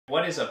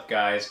What is up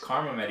guys,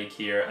 KharmaMedic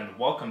here and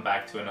welcome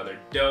back to another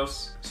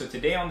dose. So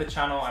today on the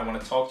channel I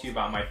want to talk to you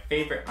about my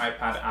favorite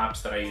iPad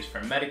apps that I use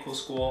for medical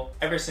school.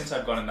 Ever since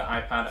I've gotten the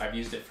iPad, I've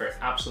used it for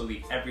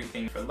absolutely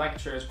everything, for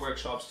lectures,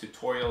 workshops,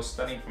 tutorials,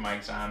 studying for my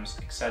exams,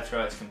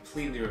 etc. It's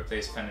completely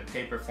replaced pen and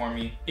paper for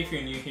me. If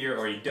you're new here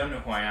or you don't know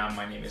who I am,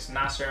 my name is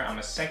Nasir. I'm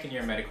a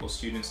second-year medical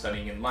student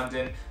studying in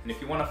London, and if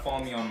you want to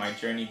follow me on my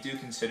journey, do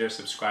consider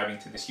subscribing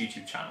to this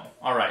YouTube channel.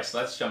 Alright, so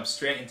let's jump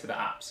straight into the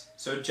apps.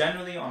 So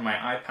generally on my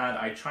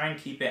iPad, I try and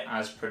keep it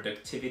as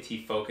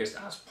productivity focused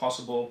as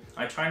possible.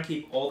 I try and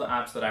keep all the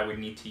apps that I would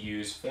need to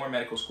use for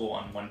medical school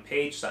on one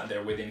page so that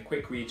they're within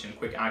quick reach and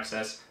quick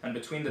access. And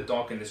between the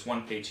dock and this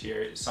one page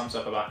here, it sums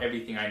up about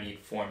everything I need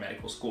for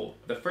medical school.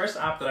 The first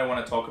app that I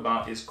want to talk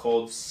about is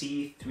called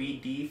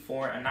C3D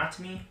for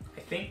Anatomy,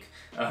 I think.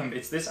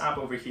 It's this app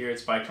over here.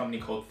 It's by a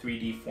company called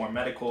 3D for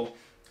Medical.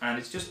 And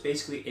it's just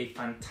basically a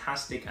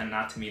fantastic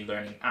anatomy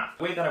learning app.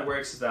 The way that it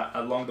works is that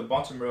along the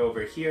bottom row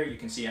over here, you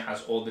can see it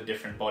has all the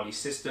different body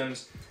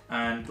systems.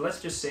 And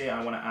let's just say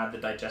I want to add the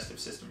digestive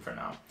system for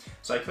now.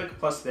 So I click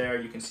plus there,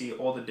 you can see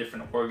all the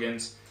different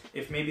organs.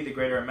 If maybe the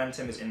greater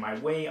omentum is in my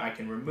way, I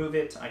can remove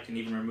it. I can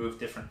even remove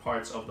different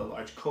parts of the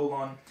large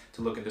colon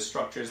to look at the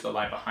structures that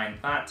lie behind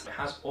that. It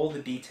has all the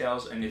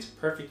details and it's a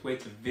perfect way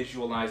to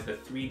visualize the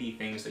 3D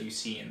things that you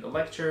see in the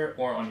lecture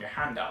or on your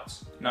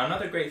handouts. Now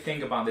another great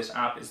thing about this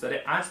app is that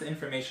it adds the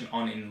information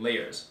on in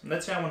layers.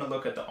 Let's say I want to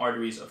look at the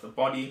arteries of the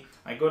body.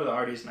 I go to the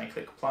arteries and I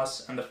click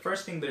plus, and the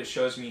first thing that it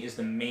shows me is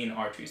the main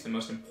arteries, the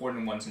most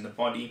important ones in the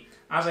body.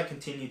 As I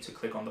continue to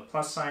click on the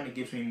plus sign, it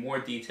gives me more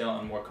detail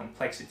and more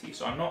complexity,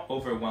 so I'm not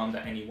overwhelmed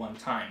at any one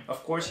time.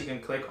 Of course, you can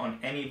click on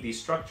any of these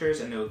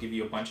structures and it will give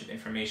you a bunch of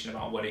information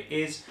about what it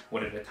is,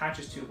 what it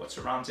attaches to, what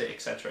surrounds it,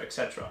 etc,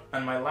 etc.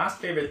 And my last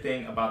favorite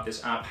thing about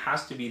this app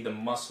has to be the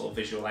muscle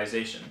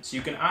visualization. So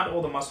you can add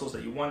all the muscles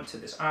that you want to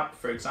this app.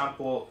 For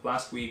example,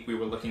 last week we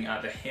were looking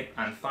at the hip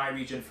and thigh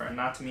region for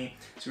anatomy,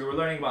 so we were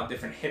learning about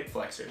different hip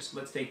flexors.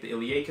 Let's take the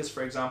iliacus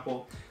for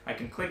example. I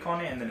can click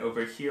on it and then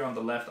over here on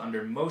the left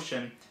under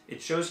motion,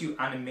 it shows you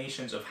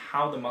animations of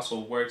how the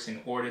muscle works in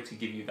order to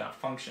give you that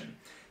function.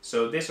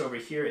 So this over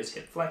here is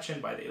hip flexion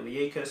by the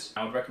iliacus.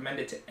 I would recommend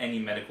it to any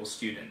medical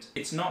student.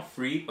 It's not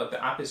free, but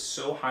the app is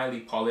so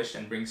highly polished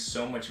and brings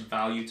so much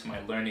value to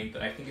my learning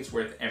that I think it's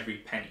worth every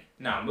penny.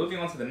 Now, moving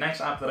on to the next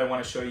app that I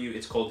want to show you,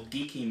 it's called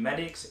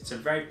KharmaMedic. It's a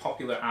very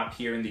popular app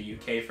here in the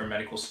UK for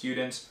medical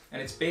students,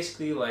 and it's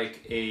basically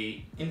like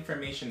a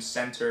information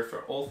center for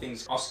all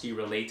things OSCE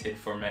related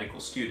for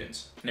medical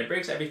students. And it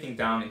breaks everything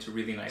down into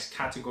really nice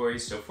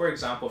categories. So for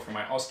example, for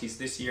my OSCEs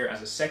this year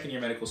as a second-year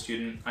medical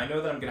student, I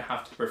know that I'm going to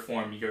have to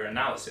perform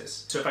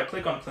urinalysis. So if I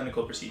click on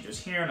clinical procedures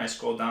here and I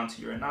scroll down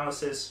to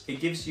urinalysis,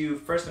 it gives you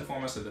first and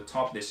foremost at the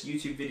top this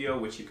YouTube video,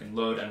 which you can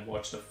load and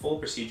watch the full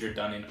procedure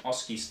done in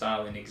OSCE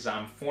style in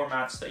exam format,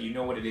 so that you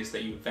know what it is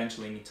that you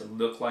eventually need to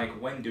look like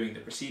when doing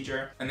the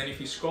procedure. And then if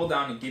you scroll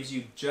down, it gives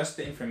you just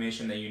the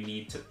information that you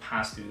need to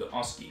pass through the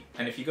OSCE.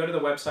 And if you go to the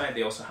website,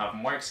 they also have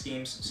mark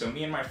schemes. So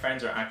me and my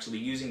friends are actually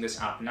using this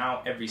app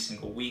now every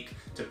single week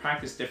to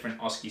practice different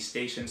OSCE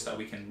stations so that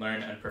we can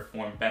learn and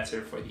perform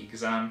better for the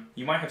exam.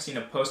 You might have seen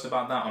a post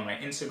about that on my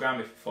Instagram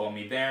if you follow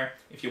me there.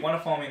 If you want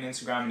to follow me on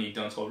Instagram and you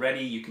don't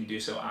already, you can do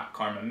so at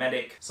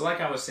KharmaMedic. So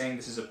like I was saying,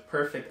 this is a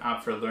perfect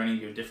app for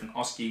learning your different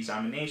OSCE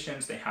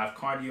examinations. They have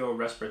cardio,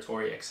 respiratory,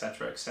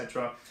 etc,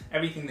 etc,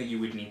 everything that you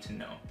would need to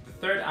know. The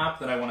third app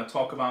that I want to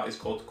talk about is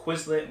called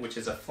Quizlet, which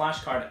is a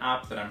flashcard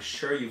app that I'm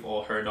sure you've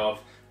all heard of.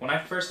 When I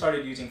first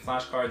started using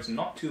flashcards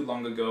not too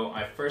long ago,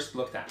 I first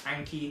looked at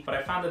Anki, but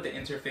I found that the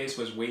interface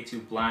was way too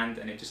bland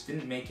and it just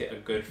didn't make it a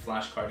good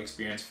flashcard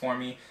experience for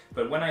me.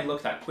 But when I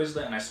looked at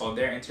Quizlet and I saw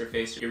their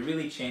interface, it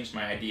really changed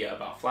my idea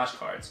about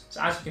flashcards. So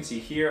as you can see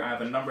here, I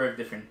have a number of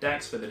different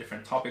decks for the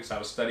different topics I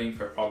was studying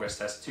for Progress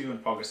Test 2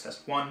 and Progress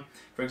Test 1.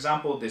 For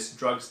example, this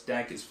drugs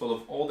deck is full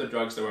of all the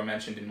drugs that were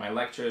mentioned in my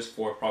lectures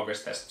for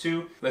Progress Test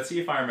 2. Let's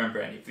see if I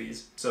remember any of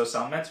these. So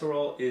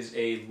salmeterol is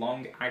a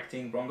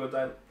long-acting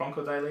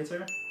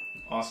bronchodilator.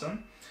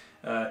 Awesome.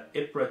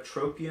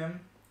 Ipratropium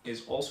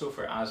is also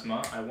for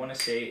asthma. I want to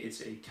say it's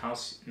a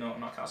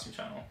not calcium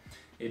channel.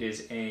 It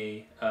is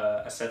a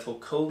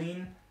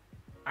acetylcholine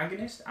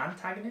antagonist,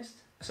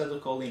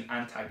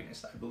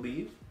 I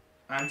believe.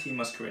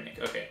 Antimuscarinic.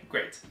 Okay,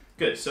 great.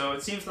 Good, so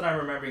it seems that I'm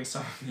remembering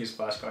some of these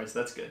flashcards,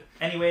 that's good.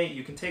 Anyway,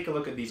 you can take a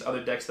look at these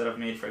other decks that I've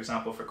made, for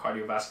example, for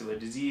cardiovascular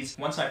disease.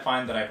 Once I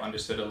find that I've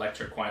understood a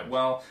lecture quite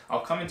well,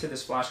 I'll come into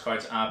this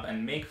flashcards app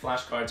and make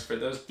flashcards for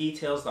those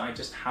details that I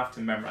just have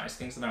to memorize,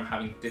 things that I'm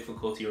having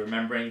difficulty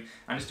remembering,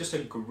 and it's just a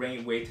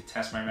great way to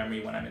test my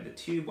memory when I'm in the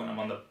tube, when I'm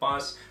on the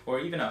bus, or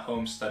even at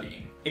home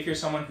studying. If you're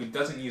someone who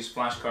doesn't use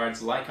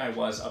flashcards like I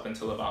was up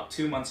until about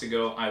 2 months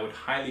ago, I would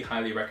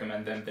highly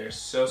recommend them. They're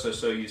so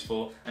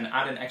useful and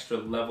add an extra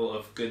level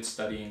of good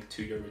studying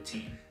to your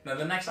routine. Now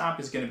the next app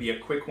is going to be a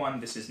quick one.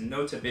 This is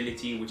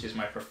Notability, which is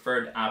my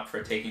preferred app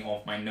for taking all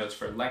of my notes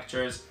for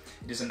lectures.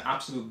 It is an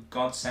absolute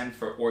godsend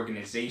for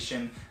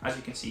organization. As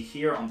you can see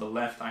here on the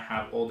left, I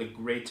have all the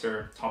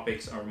greater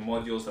topics or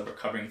modules that we're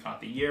covering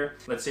throughout the year.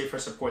 Let's say for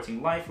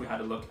supporting life, we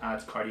had a look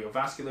at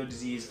cardiovascular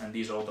disease, and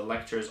these are all the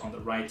lectures on the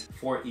right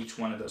for each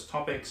one of those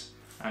topics.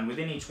 And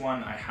within each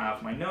one, I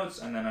have my notes,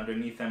 and then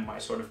underneath them, my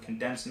sort of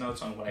condensed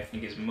notes on what I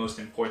think is most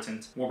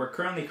important. What we're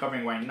currently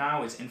covering right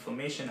now is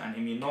inflammation and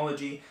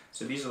immunology.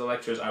 So these are the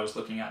lectures I was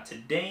looking at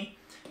today.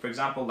 For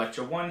example,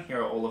 lecture 1,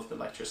 here are all of the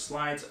lecture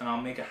slides, and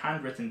I'll make a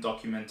handwritten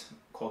document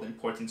called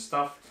Important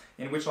Stuff,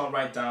 in which I'll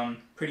write down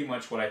pretty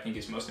much what I think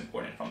is most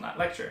important from that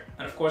lecture.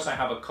 And of course, I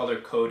have a color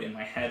code in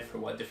my head for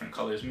what different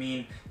colors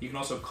mean. You can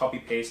also copy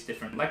paste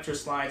different lecture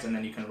slides, and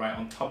then you can write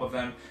on top of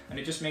them, and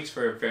it just makes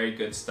for a very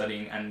good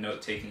studying and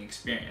note-taking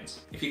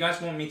experience. If you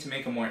guys want me to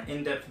make a more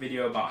in-depth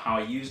video about how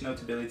I use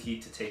Notability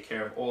to take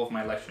care of all of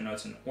my lecture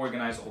notes and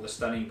organize all the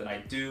studying that I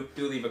do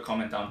leave a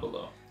comment down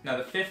below. Now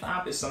the fifth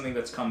app is something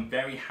that's come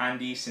very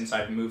handy since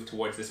I've moved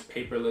towards this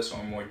paperless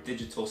or more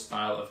digital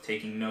style of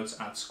taking notes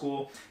at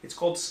school. It's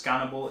called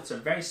Scannable. It's a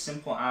very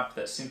simple app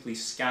that simply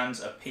scans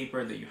a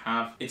paper that you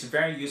have. It's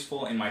very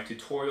useful in my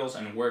tutorials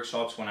and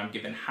workshops when I'm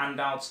given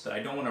handouts that I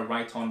don't want to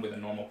write on with a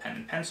normal pen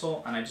and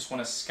pencil, and I just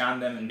want to scan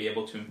them and be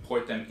able to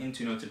import them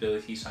into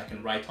Notability so I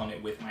can write on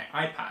it with my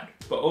iPad.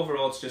 But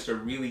overall, it's just a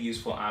really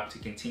useful app to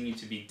continue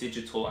to be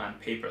digital and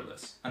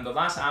paperless. And the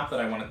last app that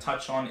I want to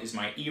touch on is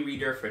my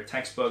e-reader for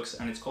textbooks,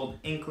 and it's called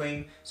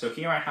Inkling. So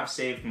here I have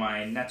saved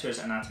my Netter's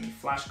Anatomy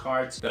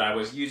flashcards that I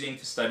was using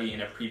to study in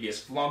a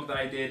previous vlog that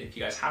I did. If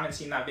you guys haven't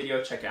seen that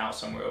video, check it out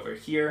somewhere over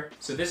here.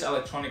 So this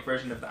electronic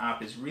version of the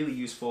app is really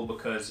useful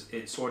because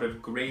it sort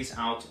of grays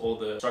out all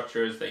the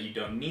structures that you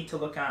don't need to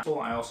look at. So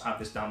I also have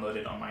this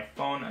downloaded on my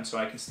phone, and so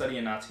I can study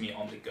anatomy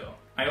on the go.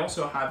 I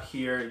also have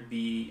here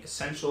the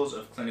Essentials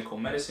of Clinical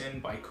Medicine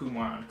by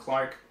Kumar and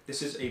Clark.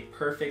 This is a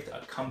perfect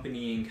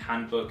accompanying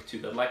handbook to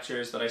the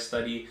lectures that I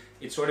study.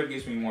 It sort of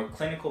gives me more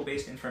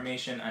clinical-based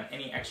information and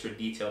any extra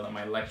detail that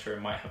my lecturer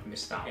might have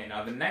missed out. Okay,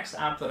 now the next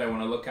app that I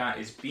want to look at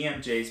is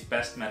BMJ's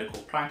Best Medical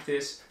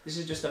Practice. This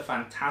is just a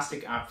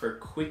fantastic app for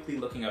quickly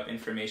looking up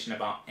information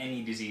about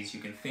any disease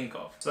you can think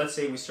of. So let's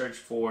say we search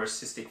for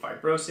cystic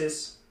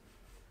fibrosis.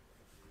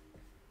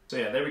 So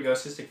yeah, there we go,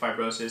 cystic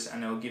fibrosis,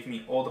 and it'll give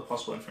me all the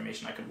possible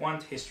information I could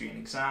want: history and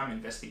exam,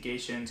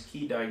 investigations,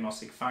 key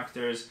diagnostic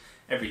factors,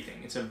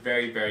 everything. It's a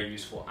very, very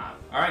useful app.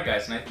 Alright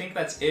guys, and I think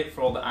that's it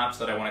for all the apps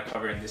that I want to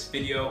cover in this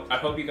video. I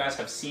hope you guys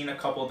have seen a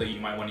couple that you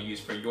might want to use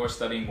for your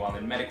studying while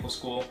in medical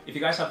school. If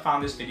you guys have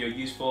found this video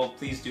useful,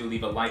 please do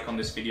leave a like on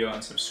this video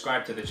and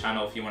subscribe to the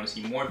channel if you want to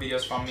see more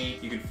videos from me.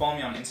 You can follow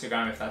me on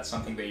Instagram if that's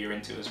something that you're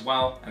into as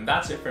well. And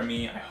that's it for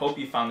me. I hope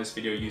you found this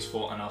video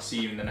useful, and I'll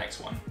see you in the next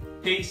one.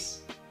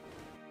 Peace!